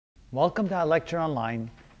Welcome to our lecture online,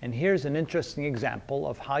 and here's an interesting example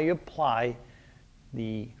of how you apply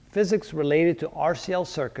the physics related to RCL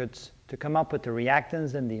circuits to come up with the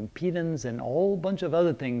reactance and the impedance and a whole bunch of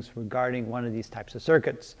other things regarding one of these types of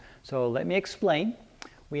circuits. So let me explain.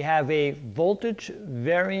 We have a voltage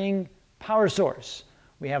varying power source.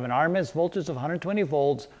 We have an RMS voltage of 120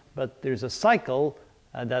 volts, but there's a cycle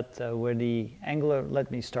where the angular,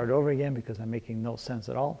 let me start over again because I'm making no sense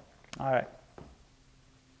at all. All right.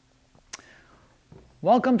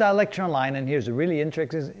 Welcome to our lecture online, and here's a really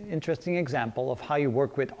interesting example of how you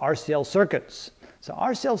work with RCL circuits. So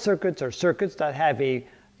RCL circuits are circuits that have a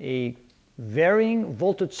varying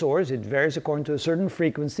voltage source. It varies according to a certain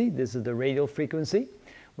frequency. This is the radial frequency.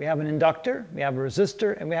 We have an inductor, we have a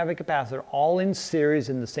resistor, and we have a capacitor, all in series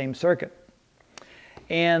in the same circuit.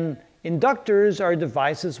 And inductors are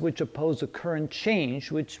devices which oppose a current change,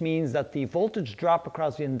 which means that the voltage drop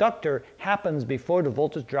across the inductor happens before the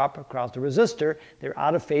voltage drop across the resistor. They're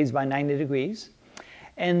out of phase by 90 degrees.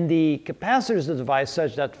 And the capacitor is a device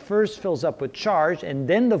such that first fills up with charge, and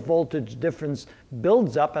then the voltage difference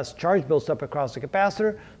builds up as charge builds up across the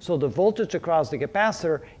capacitor. So the voltage across the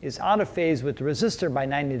capacitor is out of phase with the resistor by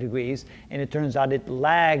 90 degrees, and it turns out it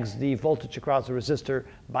lags the voltage across the resistor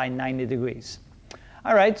by 90 degrees.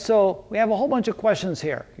 All right, so we have a whole bunch of questions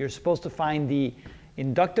here. You're supposed to find the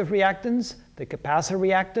inductive reactance, the capacitive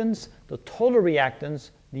reactance, the total reactance,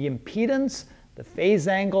 the impedance, the phase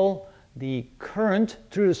angle, the current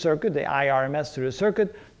through the circuit, the IRMS through the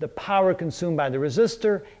circuit, the power consumed by the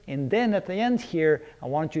resistor, and then at the end here, I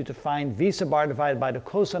want you to find V sub r divided by the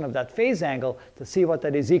cosine of that phase angle to see what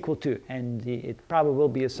that is equal to, and it probably will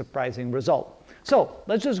be a surprising result. So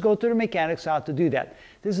let's just go through the mechanics how to do that.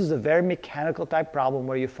 This is a very mechanical type problem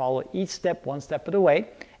where you follow each step one step of the way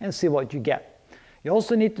and see what you get. You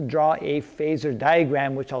also need to draw a phasor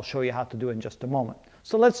diagram, which I'll show you how to do in just a moment.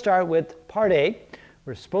 So let's start with part A.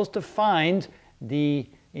 We're supposed to find the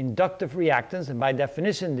inductive reactance, and by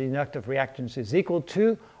definition the inductive reactance is equal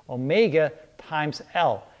to omega times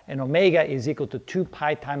L, and omega is equal to 2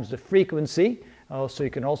 pi times the frequency. So you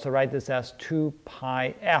can also write this as 2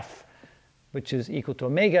 pi f, which is equal to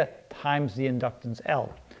omega times the inductance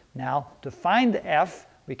L. Now, to find the f,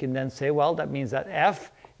 we can then say, well, that means that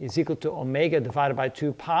f is equal to omega divided by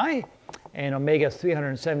 2 pi, and omega is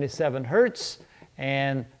 377 hertz,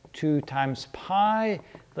 and 2 times pi.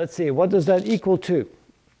 Let's see, what does that equal to?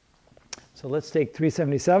 So let's take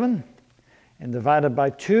 377 and divide it by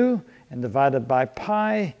 2 and divide it by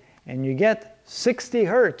pi, and you get 60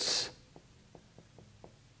 hertz.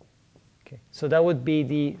 So that would be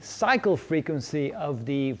the cycle frequency of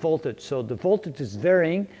the voltage. So the voltage is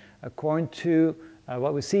varying according to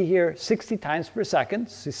what we see here, 60 times per second,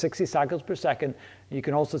 60 cycles per second. You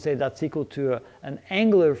can also say that's equal to an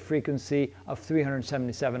angular frequency of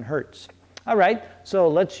 377 hertz. All right, so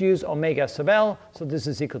let's use omega sub L. So this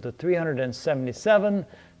is equal to 377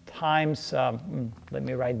 times, let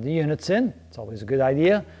me write the units in. It's always a good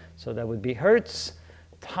idea. So that would be hertz,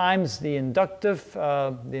 times the inductor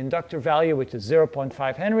value, which is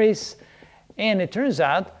 0.5 henries. And it turns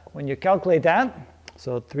out, when you calculate that,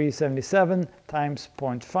 so 377 times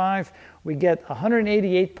 0.5, we get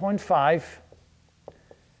 188.5,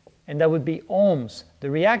 and that would be ohms. The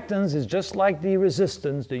reactance is just like the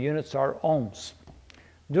resistance. The units are ohms.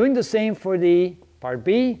 Doing the same for the part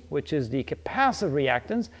B, which is the capacitive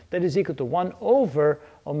reactance, that is equal to 1 over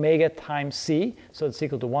omega times C. So it's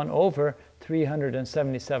equal to 1 over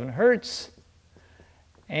 377 hertz,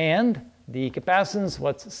 and the capacitance,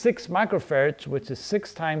 what's 6 microfarads, which is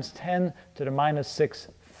 6 times 10 to the minus 6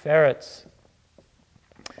 farads.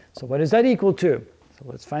 So what is that equal to? So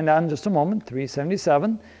let's find out in just a moment.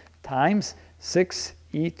 377 times 6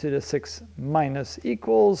 e to the 6 minus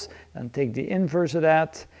equals, and take the inverse of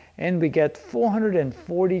that, and we get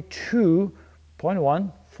 442.1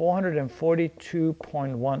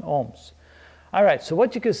 ohms. All right, so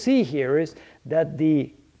what you can see here is that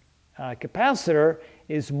the capacitor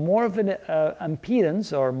is more of an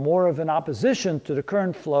impedance, or more of an opposition to the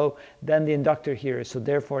current flow than the inductor here is. So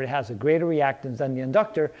therefore it has a greater reactance than the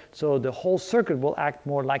inductor, so the whole circuit will act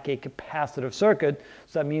more like a capacitive circuit.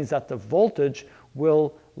 So that means that the voltage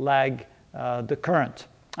will lag the current.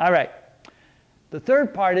 All right. The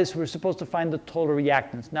third part is we're supposed to find the total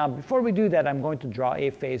reactance. Now, before we do that, I'm going to draw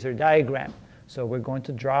a phasor diagram. So we're going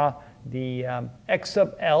to draw the x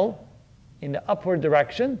sub L in the upward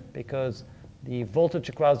direction, because the voltage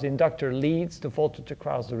across the inductor leads the voltage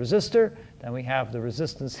across the resistor. Then we have the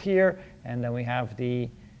resistance here, and then we have the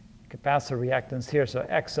capacitor reactance here. So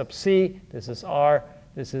x sub C, this is R,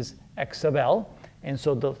 this is x sub L. And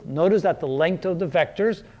so notice that the length of the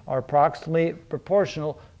vectors are approximately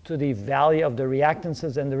proportional to the value of the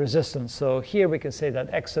reactances and the resistance. So here we can say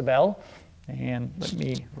that X sub L, and let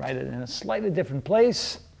me write it in a slightly different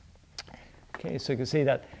place. Okay, so you can see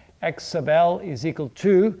that X sub L is equal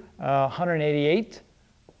to 188.5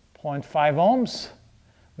 ohms.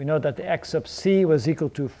 We know that the X sub C was equal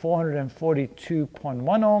to 442.1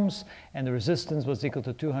 ohms, and the resistance was equal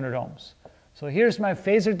to 200 ohms. So here's my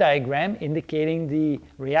phasor diagram indicating the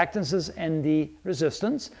reactances and the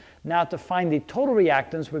resistance. Now to find the total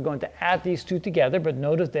reactance, we're going to add these two together, but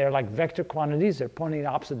notice they're like vector quantities. They're pointing in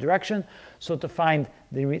the opposite direction. So to find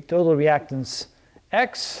the total reactance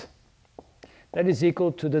X, that is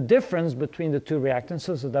equal to the difference between the two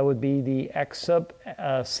reactances. So that would be the X sub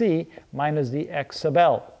C minus the X sub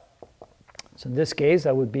L. So in this case,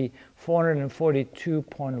 that would be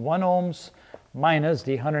 442.1 ohms minus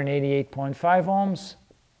the 188.5 ohms.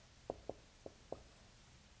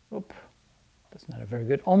 Oop, that's not a very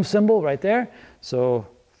good ohm symbol right there. So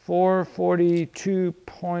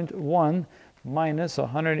 442.1 minus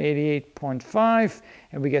 188.5,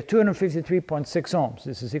 and we get 253.6 ohms.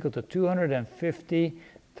 This is equal to 253.6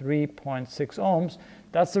 ohms.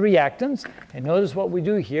 That's the reactance. And notice what we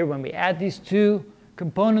do here when we add these two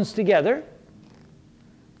components together.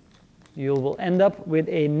 You will end up with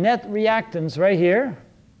a net reactance right here,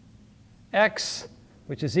 X,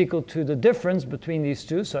 which is equal to the difference between these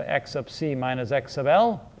two, so X sub C minus X sub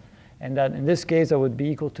L, and that in this case that would be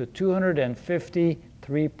equal to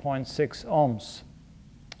 253.6 ohms.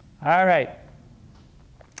 All right.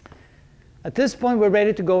 At this point, we're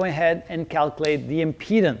ready to go ahead and calculate the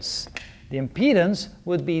impedance. The impedance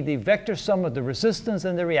would be the vector sum of the resistance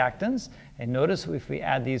and the reactance. And notice if we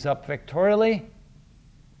add these up vectorially,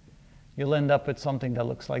 you'll end up with something that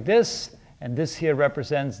looks like this. And this here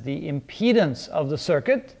represents the impedance of the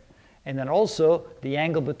circuit. And then also the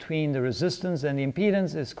angle between the resistance and the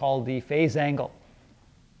impedance is called the phase angle.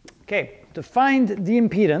 Okay, to find the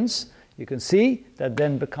impedance, you can see that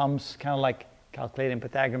then becomes kind of like calculating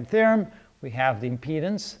Pythagorean theorem. We have the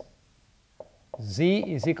impedance. Z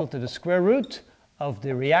is equal to the square root of the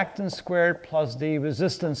reactance squared plus the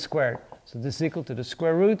resistance squared. So this is equal to the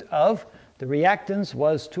square root of the reactance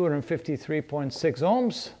was 253.6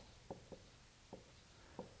 ohms.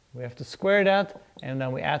 We have to square that, and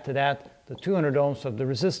then we add to that the 200 ohms of the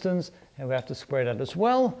resistance, and we have to square that as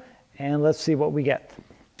well. And let's see what we get.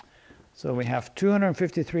 So we have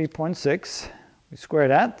 253.6, we square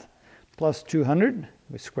that, plus 200,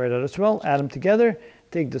 we square that as well, add them together,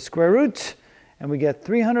 take the square root, and we get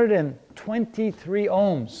 323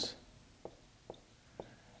 ohms.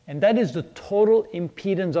 And that is the total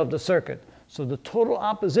impedance of the circuit. So the total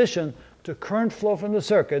opposition to current flow from the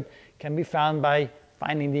circuit can be found by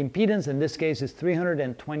finding the impedance. In this case, is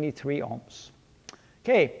 323 ohms.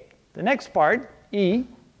 Okay, the next part, E,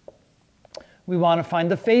 we want to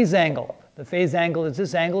find the phase angle. The phase angle is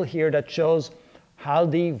this angle here that shows how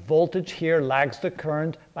the voltage here lags the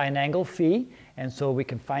current by an angle phi. And so we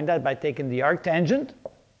can find that by taking the arctangent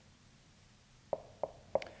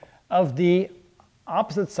of the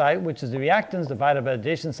opposite side, which is the reactance, divided by the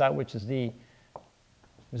adjacent side, which is the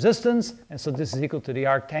resistance. And so this is equal to the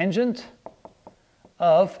arctangent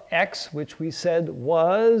of X, which we said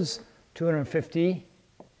was 253.6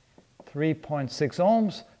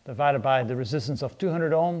 ohms, divided by the resistance of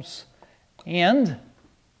 200 ohms. And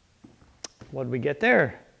what do we get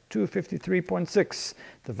there? 253.6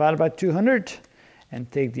 divided by 200, and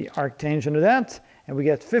take the arctangent of that, and we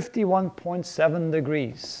get 51.7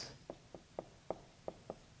 degrees.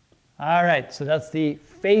 All right, so that's the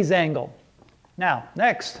phase angle. Now,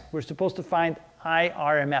 next, we're supposed to find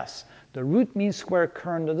IRMS, the root mean square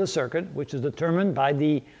current of the circuit, which is determined by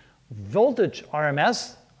the voltage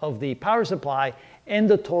RMS of the power supply and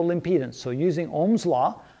the total impedance. So using Ohm's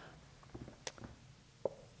law,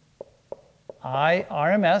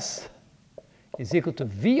 IRMS is equal to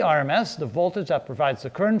VRMS, the voltage that provides the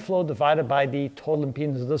current flow, divided by the total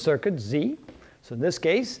impedance of the circuit, Z. So in this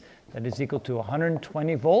case, that is equal to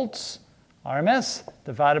 120 volts RMS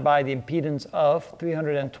divided by the impedance of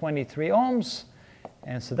 323 ohms.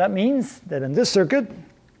 And so that means that in this circuit,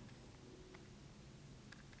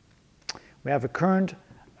 we have a current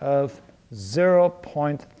of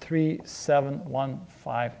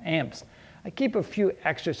 0.3715 amps. I keep a few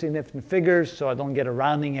extra significant figures so I don't get a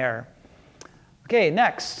rounding error. Okay,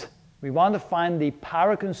 next, we want to find the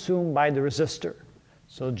power consumed by the resistor.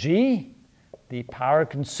 So G, the power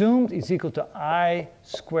consumed, is equal to I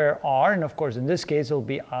square R. And of course, in this case, it will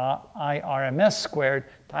be IRMS squared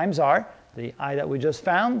times R, the I that we just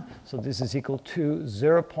found. So this is equal to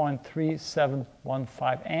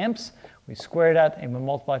 0.3715 amps. We square that and we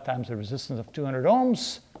multiply times the resistance of 200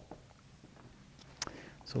 ohms.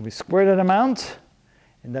 So we square that amount,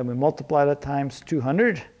 and then we multiply that times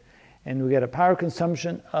 200, and we get a power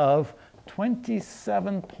consumption of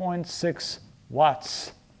 27.6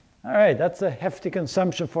 watts. All right, that's a hefty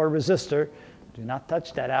consumption for a resistor. Do not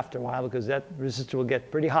touch that after a while because that resistor will get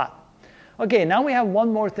pretty hot. Okay, now we have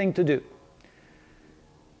one more thing to do.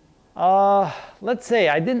 Let's say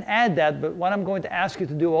I didn't add that, but what I'm going to ask you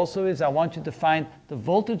to do also is I want you to find the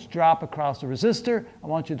voltage drop across the resistor, I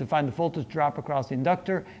want you to find the voltage drop across the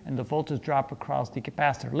inductor, and the voltage drop across the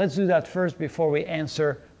capacitor. Let's do that first before we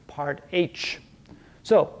answer part H.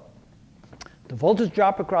 So, the voltage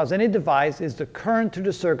drop across any device is the current to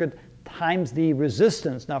the circuit times the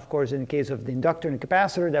resistance. Now, of course, in the case of the inductor and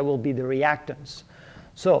capacitor, that will be the reactance.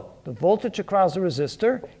 So, the voltage across the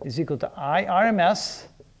resistor is equal to I RMS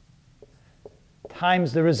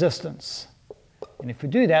times the resistance. And if we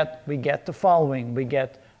do that, we get the following. We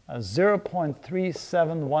get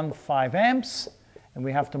 0.3715 amps, and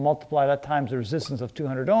we have to multiply that times the resistance of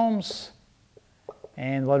 200 ohms.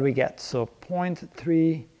 And what do we get? So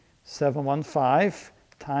 0.3715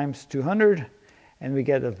 times 200, and we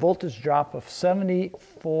get a voltage drop of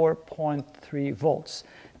 74.3 volts.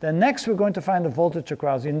 Then next we're going to find the voltage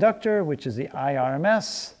across the inductor, which is the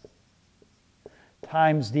IRMS,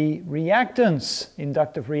 times the reactance,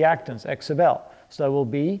 inductive reactance, X sub L. So that will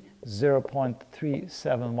be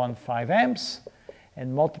 0.3715 amps,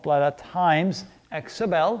 and multiply that times X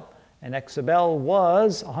sub L, and X sub L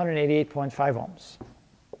was 188.5 ohms.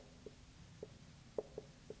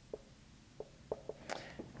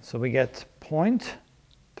 So we get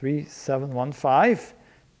 0.3715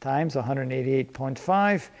 times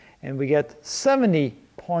 188.5, and we get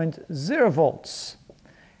 70.0 volts.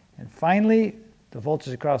 And finally, the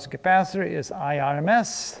voltage across the capacitor is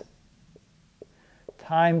IRMS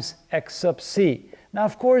times X sub C. Now,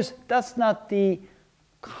 of course, that's not the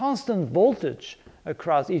constant voltage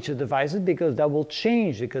across each of the devices because that will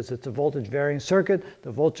change because it's a voltage varying circuit.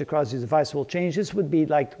 The voltage across these devices will change. This would be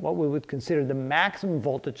like what we would consider the maximum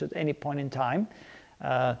voltage at any point in time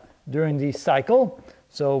during the cycle.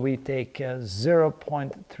 So we take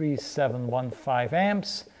 0.3715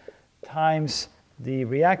 amps times the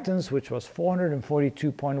reactance, which was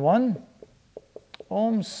 442.1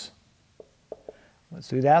 ohms. Let's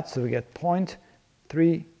do that. So we get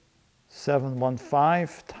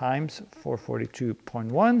 0.3715 times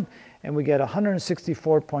 442.1, and we get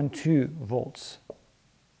 164.2 volts.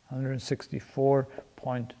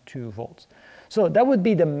 164.2 volts. So that would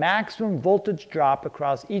be the maximum voltage drop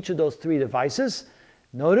across each of those three devices.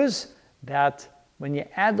 Notice that when you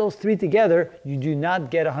add those three together, you do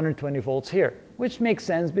not get 120 volts here, which makes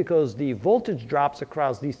sense because the voltage drops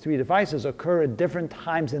across these three devices occur at different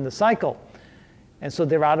times in the cycle, and so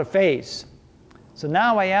they're out of phase. So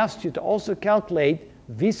now I asked you to also calculate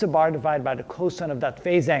V sub r divided by the cosine of that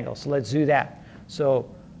phase angle. So let's do that. So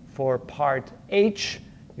for part H,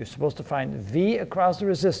 you're supposed to find V across the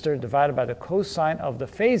resistor divided by the cosine of the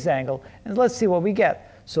phase angle, and let's see what we get.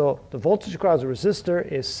 So the voltage across the resistor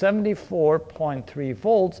is 74.3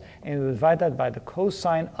 volts, and we divide that by the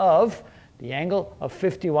cosine of the angle of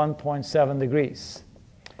 51.7 degrees.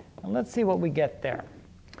 And let's see what we get there.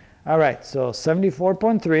 All right, so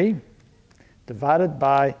 74.3 divided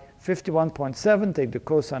by 51.7, take the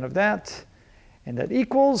cosine of that, and that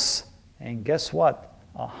equals, and guess what?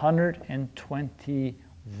 120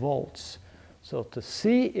 volts. So to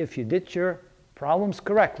see if you did your problems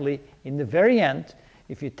correctly, in the very end,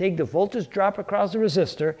 if you take the voltage drop across the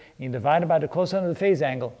resistor and you divide it by the cosine of the phase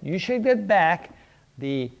angle, you should get back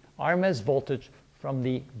the RMS voltage from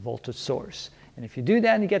the voltage source. And if you do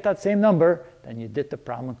that and you get that same number, then you did the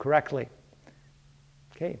problem correctly.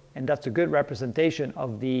 Okay, and that's a good representation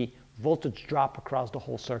of the voltage drop across the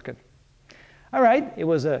whole circuit. All right, it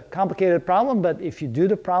was a complicated problem, but if you do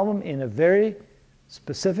the problem in a very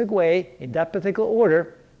specific way, in that particular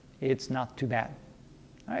order, it's not too bad.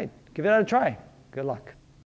 All right, give it a try. Good luck.